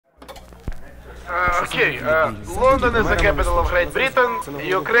Okay, London is the capital of Great Britain,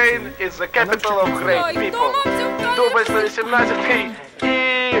 Ukraine is the capital of great people. Дубль 118 і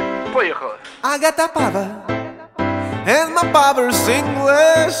поїхали. I got a power, and my power's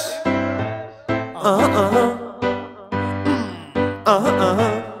English.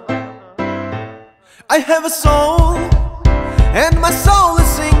 I have a soul, and my soul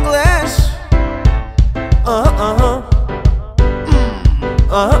is English.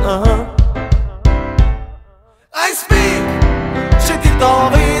 I speak, чи ти то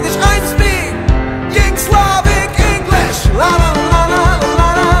видиш? I speak, King Slavic English. La la la la la la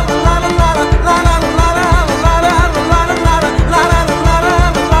la la la la la la.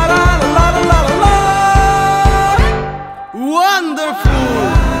 Wonderful,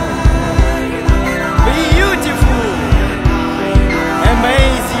 beautiful,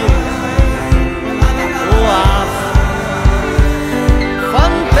 amazing, love,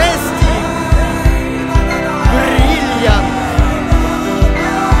 fantastic, brilliant,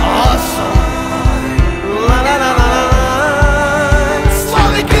 awesome. La la la la la.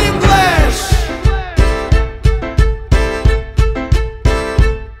 Slavic English.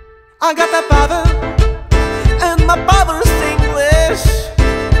 I got the power.